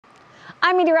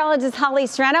I'm meteorologist Hollie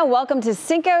Strano. Welcome to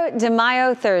Cinco de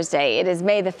Mayo Thursday. It is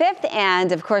May the 5th,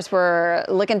 and of course we're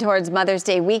looking towards Mother's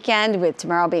Day weekend, with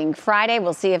tomorrow being Friday.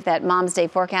 We'll see if that Mom's Day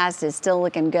forecast is still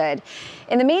looking good.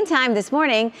 In the meantime, this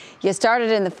morning you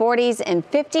started in the 40s and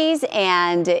 50s,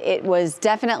 and it was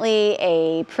definitely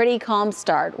a pretty calm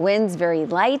start. Winds very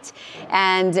light,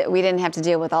 and we didn't have to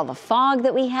deal with all the fog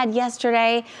that we had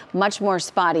yesterday. Much more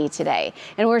spotty today.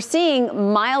 And we're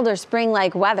seeing milder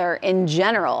spring-like weather in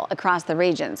general across the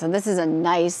region. So this is a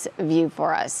nice view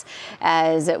for us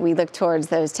as we look towards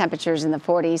those temperatures in the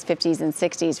 40s, 50s, and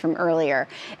 60s from earlier.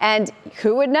 And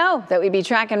who would know that we'd be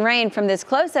tracking rain from this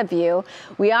close-up view?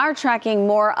 We are tracking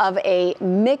more of a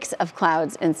mix of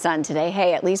clouds and sun today.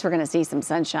 Hey, at least we're going to see some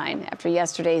sunshine after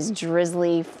yesterday's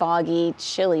drizzly, foggy,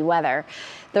 chilly weather.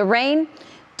 The rain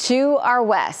to our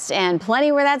west, and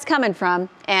plenty where that's coming from.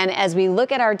 And as we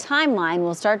look at our timeline,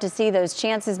 we'll start to see those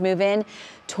chances move in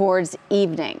towards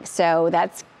evening. So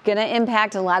that's going to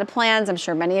impact a lot of plans. I'm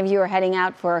sure many of you are heading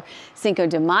out for Cinco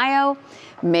de Mayo.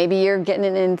 Maybe you're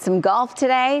getting in some golf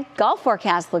today. Golf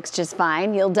forecast looks just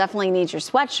fine. You'll definitely need your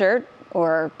sweatshirt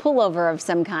or pullover of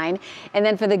some kind. And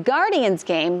then for the Guardians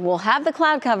game, we'll have the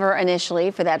cloud cover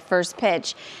initially for that first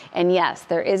pitch. And yes,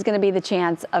 there is going to be the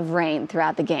chance of rain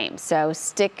throughout the game. So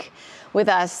stick with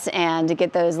us, and to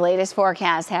get those latest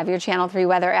forecasts, have your Channel 3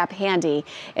 weather app handy.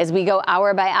 As we go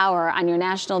hour by hour on your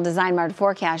National Design Mart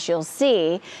forecast, you'll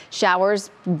see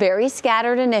showers very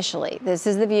scattered initially. This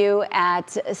is the view at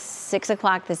 6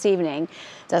 o'clock this evening.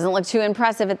 Doesn't look too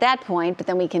impressive at that point, but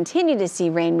then we continue to see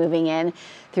rain moving in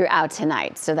throughout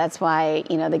tonight. So that's why,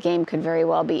 the game could very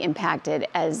well be impacted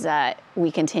as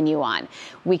we continue on.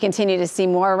 We continue to see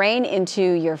more rain into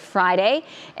your Friday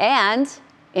and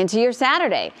into your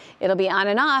Saturday. It'll be on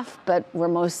and off, but we're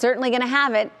most certainly going to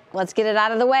have it. Let's get it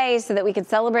out of the way so that we can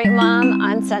celebrate Mom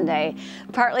on Sunday.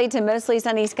 Partly to mostly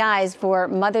sunny skies for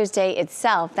Mother's Day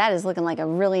itself. That is looking like a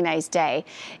really nice day.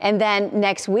 And then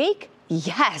next week,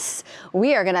 yes,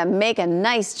 we are going to make a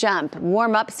nice jump,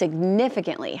 warm up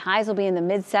significantly. Highs will be in the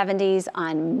mid-70s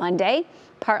on Monday.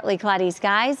 Partly cloudy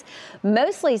skies,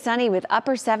 mostly sunny with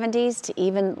upper 70s to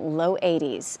even low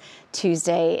 80s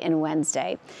Tuesday and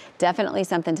Wednesday. Definitely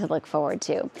something to look forward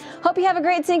to. Hope you have a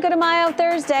great Cinco de Mayo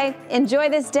Thursday. Enjoy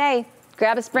this day.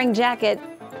 Grab a spring jacket.